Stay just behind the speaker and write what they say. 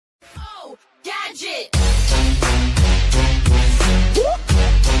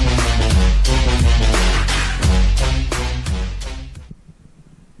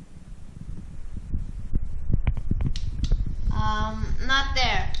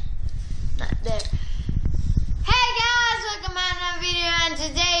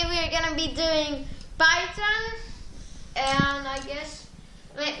Python, and I guess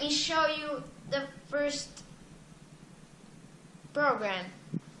let me show you the first program.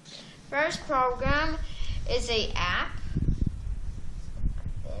 First program is a app.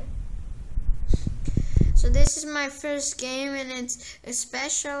 So this is my first game, and it's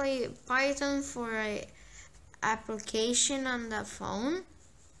especially Python for a application on the phone.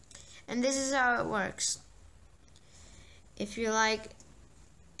 And this is how it works. If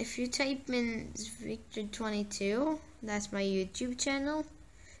you type in Victor22, that's my YouTube channel.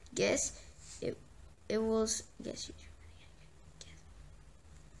 Guess it will guess YouTube.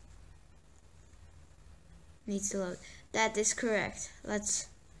 Needs to load. That is correct. Let's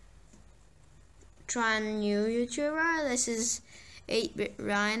try a new YouTuber. This is 8-bit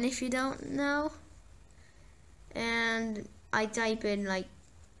Ryan, if you don't know. And I type in like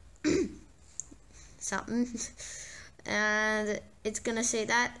something, and it's gonna say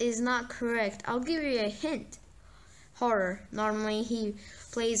that is not correct. I'll give you a hint. Horror. Normally he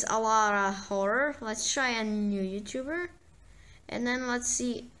plays a lot of horror. Let's try a new YouTuber, and then let's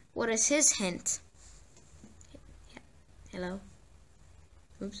see what is his hint. Hello.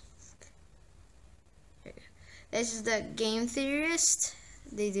 Oops. This is the game theorist.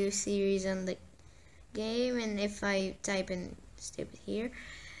 They do theories on the game, and if I type in stupid here,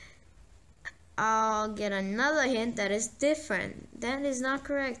 I'll get another hint that is different. That is not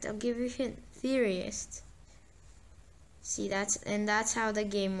correct. I'll give you a hint. Theorist. See, that's how the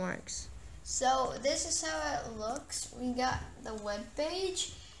game works. So this is how it looks. We got the web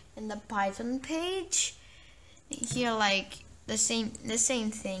page and the Python page. Here, like the same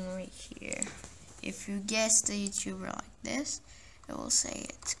thing right here. If you guess the YouTuber like this, it will say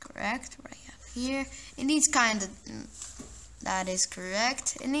it's correct right up here. It needs kind of, that is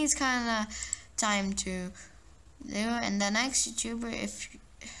correct. It needs kind of time to do. And the next YouTuber,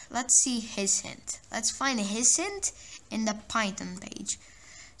 let's see his hint. Let's find his hint in the Python page.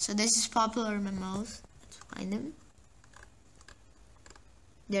 So this is popular the most. Let's find him.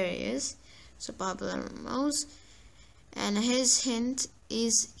 There he is. So popular the most. And his hint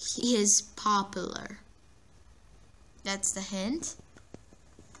is he is popular. That's the hint.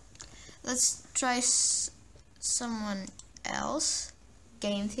 Let's try someone else.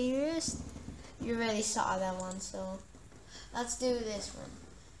 Game theorist. You already saw that one, so let's do this one.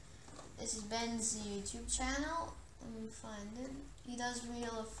 This is Ben's YouTube channel. Let me find him. He does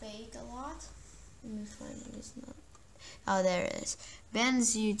real or fake a lot. Let me find him. It's not. Oh, there it is.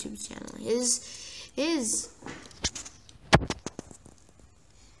 Ben's YouTube channel. His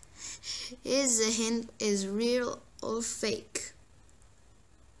hint is real or fake.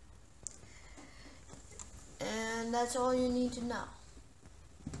 And that's all you need to know.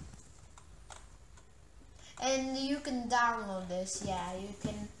 And you can download this. Yeah, you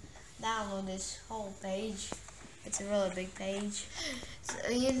can download this whole page. It's a really big page. So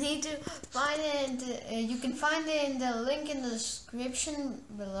you need to find it. You can find it in the link in the description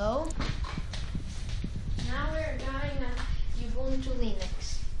below. Now we're going to Ubuntu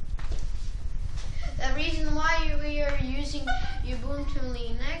Linux. The reason why we are using Ubuntu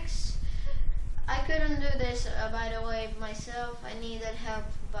Linux, I couldn't do this by the way myself. I needed help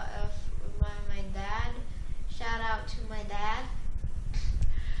by my dad. Shout out to my dad.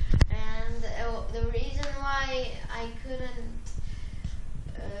 And the reason why I couldn't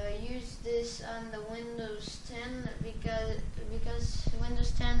use this on the Windows 10 because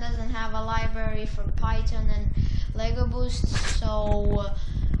Windows 10 doesn't have a library for Python and Lego Boost, so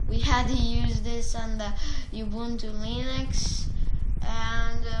we had to use this on the Ubuntu Linux,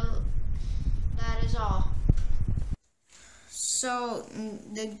 and that is all. So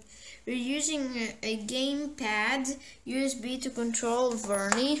we're using a gamepad USB to control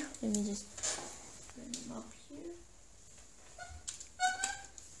Vernie. Let me just bring him up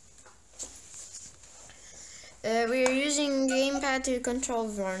here. We're using gamepad to control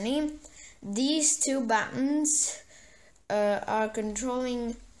Vernie. These two buttons are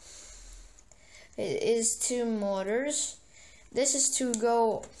controlling is two motors. This is to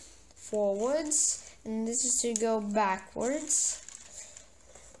go forwards, and this is to go backwards.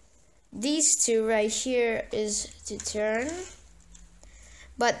 These two right here is to turn,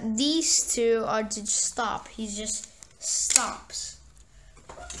 but these two are to stop. He just stops.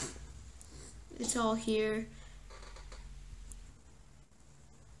 It's all here.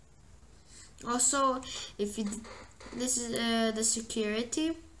 Also, if you, this is the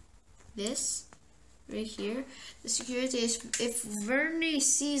security. This right here, the security is if Vernie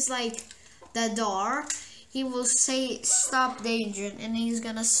sees like the door, he will say stop danger, and he's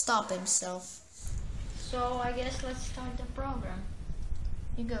gonna stop himself. So I guess let's start the program.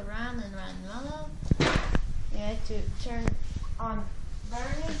 You go round and round, You have to turn on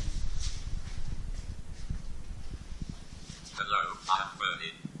Vernie. Hello, I'm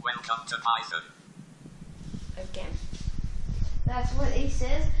Vernie. Welcome to Python. Okay. That's what he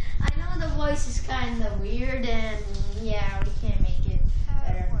says. I know the voice is kind of weird, and yeah, we can't make it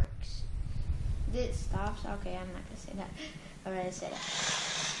better. It works. It stops. Okay, I'm not gonna say that. I'm gonna say it.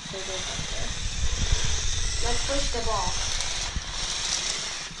 So it goes like this. Let's push the ball.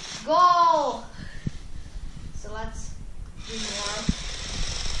 Goal! So let's do more.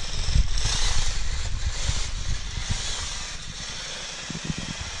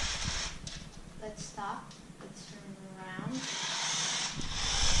 Let's stop. Let's turn around.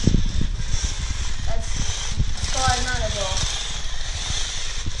 Let's score another goal.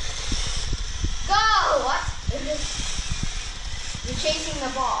 Go! What? You're chasing the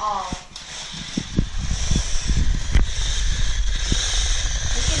ball. Oh.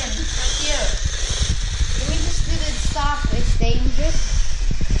 Look at him. He's so cute. Can we just do the stop? It's dangerous.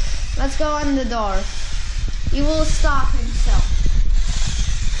 Let's go on the door. He will stop himself.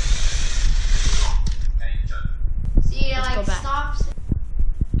 See, Let's like stops.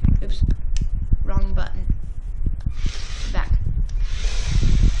 Oops. Wrong button. Back.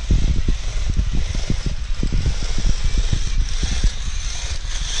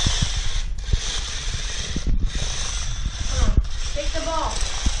 Come on. Take the ball.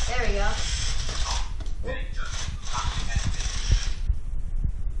 There we go.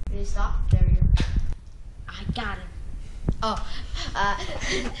 Did he stop? There we go. I got him. Oh,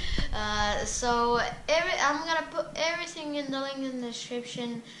 so I'm gonna put everything in the link in the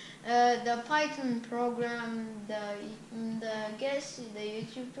description. The Python program, the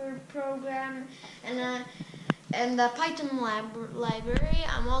YouTuber program, and the Python library.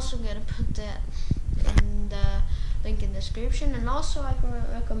 I'm also gonna put that in the link in the description. And also I can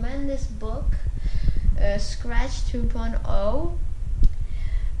recommend this book, Scratch 2.0.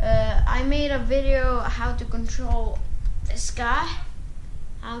 I made a video how to control this guy,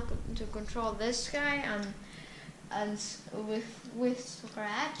 with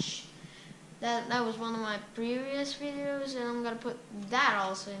Scratch. That was one of my previous videos, and I'm gonna put that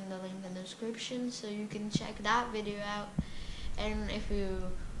also in the link in the description, so you can check that video out. And if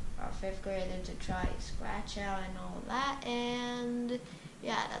you are a 5th grader, to try Scratch out and all that. And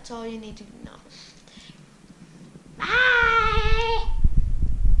yeah, that's all you need to know. Bye.